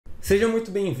Seja muito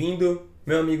bem-vindo,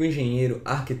 meu amigo engenheiro,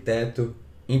 arquiteto,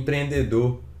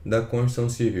 empreendedor da construção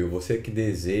civil. Você que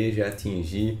deseja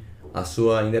atingir a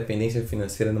sua independência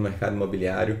financeira no mercado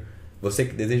imobiliário, você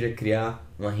que deseja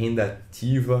criar uma renda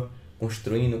ativa,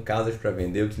 construindo casas para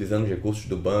vender, utilizando os recursos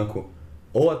do banco,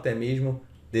 ou até mesmo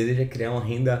deseja criar uma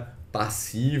renda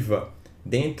passiva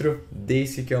dentro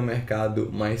desse que é o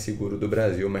mercado mais seguro do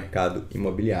Brasil, o mercado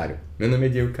imobiliário. Meu nome é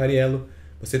Diego Cariello,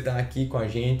 você está aqui com a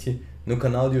gente no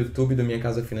canal do YouTube do Minha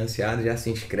Casa Financiada. Já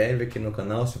se inscreve aqui no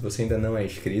canal se você ainda não é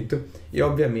inscrito e,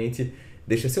 obviamente,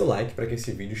 deixa seu like para que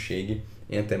esse vídeo chegue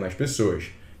em até mais pessoas.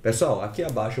 Pessoal, aqui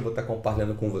abaixo eu vou estar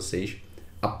compartilhando com vocês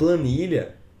a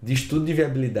planilha de estudo de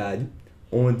viabilidade,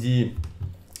 onde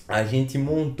a gente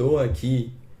montou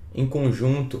aqui em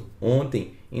conjunto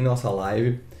ontem em nossa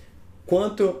live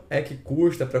quanto é que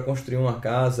custa para construir uma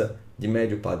casa de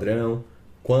médio padrão,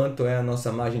 quanto é a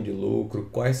nossa margem de lucro,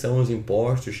 quais são os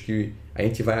impostos que a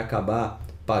gente vai acabar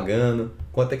pagando,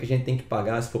 quanto é que a gente tem que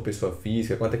pagar se for pessoa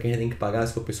física, quanto é que a gente tem que pagar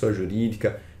se for pessoa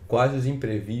jurídica, quais os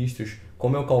imprevistos,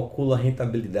 como eu calculo a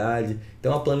rentabilidade.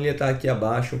 Então a planilha está aqui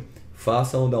abaixo,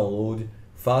 façam o download,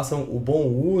 façam o bom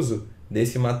uso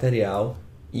desse material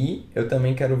e eu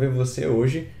também quero ver você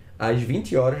hoje às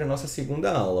 20 horas na nossa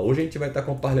segunda aula. Hoje a gente vai estar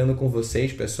compartilhando com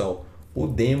vocês, pessoal, o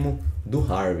demo do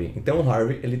Harvey. Então o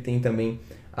Harvey ele tem também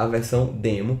a versão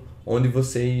demo, onde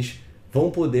vocês vão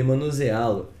poder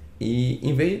manuseá-lo e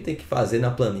em vez de ter que fazer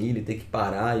na planilha, ter que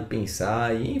parar e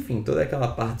pensar, e enfim, toda aquela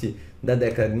parte da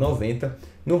década de 90,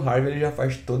 no Harvey ele já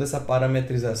faz toda essa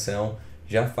parametrização,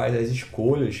 já faz as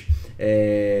escolhas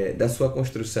da sua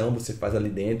construção, você faz ali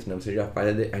dentro, né? Você já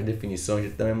faz as definições,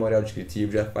 já tem um memorial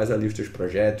descritivo, já faz ali os seus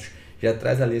projetos, já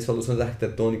traz ali as soluções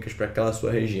arquitetônicas para aquela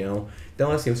sua região.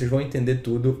 Então assim, vocês vão entender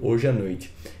tudo hoje à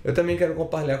noite. Eu também quero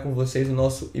compartilhar com vocês o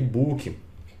nosso e-book.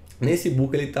 Nesse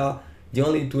e-book ele está de uma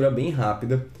leitura bem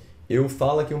rápida. Eu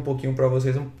falo aqui um pouquinho para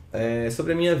vocês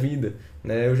sobre a minha vida,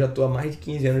 né? Eu já estou há mais de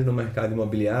 15 anos no mercado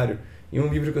imobiliário e um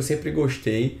livro que eu sempre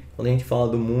gostei, quando a gente fala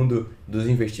do mundo dos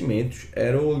investimentos,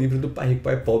 era o livro do Pai Rico,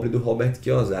 Pai Pobre, do Robert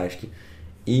Kiyosaki.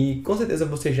 E com certeza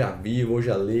você já viu, ou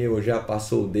já leu, ou já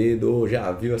passou o dedo, ou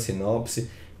já viu a sinopse,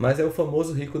 mas é o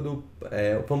famoso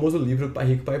livro Pai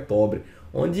Rico, Pai Pobre,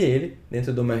 onde ele,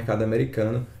 dentro do mercado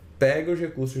americano, pega os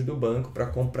recursos do banco para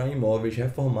comprar imóveis,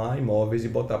 reformar imóveis e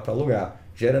botar para alugar,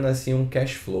 gerando assim um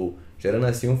cash flow, gerando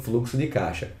assim um fluxo de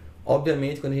caixa.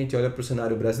 Obviamente, quando a gente olha para o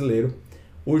cenário brasileiro,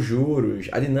 os juros,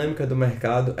 a dinâmica do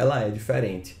mercado, ela é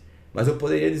diferente. Mas eu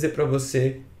poderia dizer para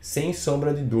você, sem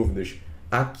sombra de dúvidas,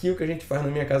 aqui o que a gente faz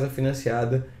na Minha Casa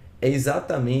Financiada é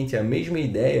exatamente a mesma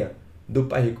ideia do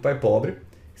Pai Rico, Pai Pobre,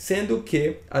 sendo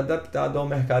que adaptado ao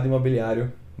mercado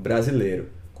imobiliário brasileiro,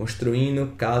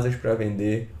 construindo casas para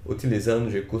vender, utilizando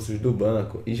os recursos do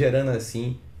banco e gerando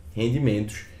assim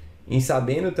rendimentos, e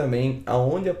sabendo também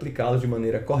aonde aplicá-los de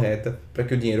maneira correta para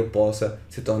que o dinheiro possa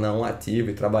se tornar um ativo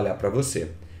e trabalhar para você.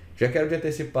 Já quero te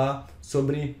antecipar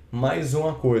sobre mais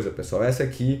uma coisa, pessoal. Essa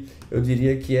aqui eu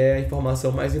diria que é a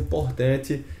informação mais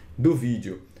importante do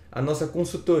vídeo. A nossa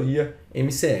consultoria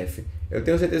MCF. Eu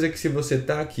tenho certeza que se você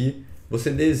está aqui, você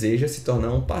deseja se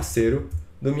tornar um parceiro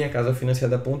do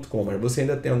minhacasafinanciada.com, mas você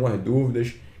ainda tem algumas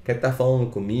dúvidas, quer estar falando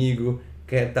comigo,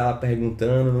 quer estar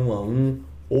perguntando no 1 a 1.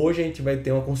 Hoje a gente vai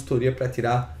ter uma consultoria para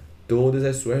tirar todas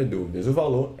as suas dúvidas. O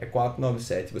valor é R$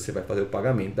 497, você vai fazer o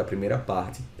pagamento da primeira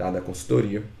parte, tá, da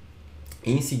consultoria.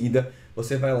 E em seguida,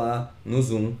 você vai lá no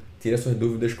Zoom, tira suas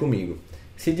dúvidas comigo.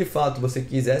 Se de fato você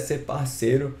quiser ser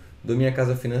parceiro do Minha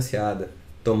Casa Financiada,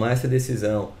 tomar essa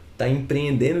decisão, tá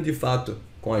empreendendo de fato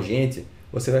com a gente,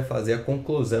 você vai fazer a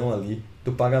conclusão ali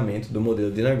do pagamento do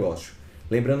modelo de negócio.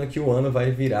 Lembrando que o ano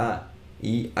vai virar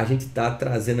e a gente está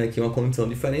trazendo aqui uma condição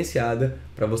diferenciada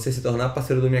para você se tornar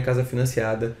parceiro do Minha Casa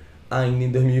Financiada ainda em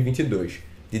 2022,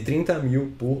 de 30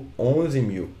 mil por 11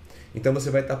 mil. Então você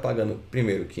vai estar pagando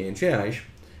primeiro R$500,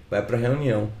 vai para a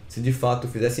reunião. Se de fato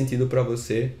fizer sentido para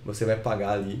você, você vai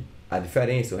pagar ali a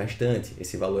diferença, o restante,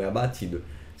 esse valor é abatido.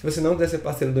 Se você não quiser ser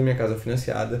parceiro do Minha Casa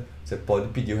Financiada, você pode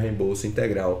pedir o reembolso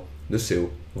integral do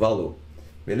seu valor.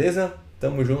 Beleza?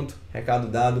 Tamo junto, recado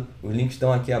dado, os links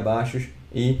estão aqui abaixo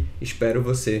e espero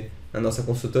você na nossa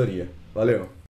consultoria. Valeu!